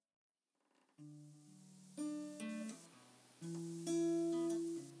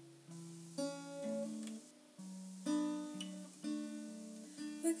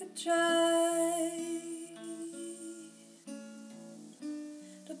could try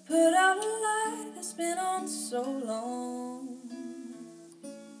to put out a light that's been on so long.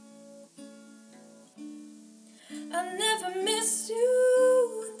 I never missed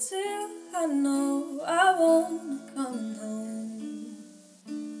you until I know I won't come home.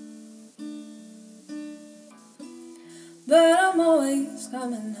 But I'm always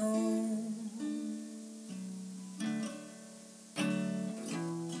coming home.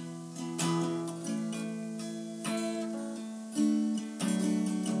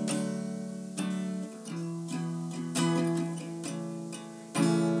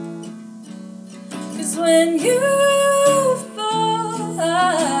 'Cause when you fall,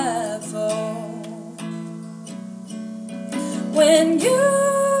 I fall. When you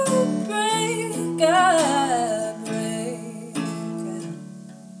break, I break.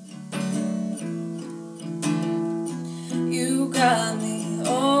 You got me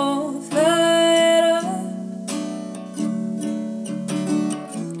all fired up.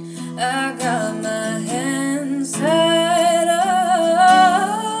 I got my hands tied up.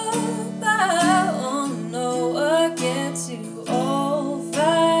 I don't know what gets you all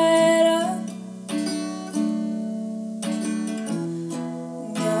fired up.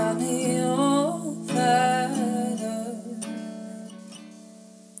 Got me all fired up.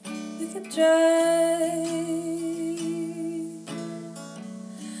 We could drive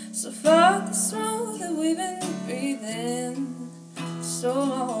so far the smoke that we've been breathing so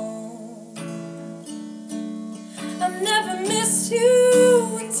long. I've never missed you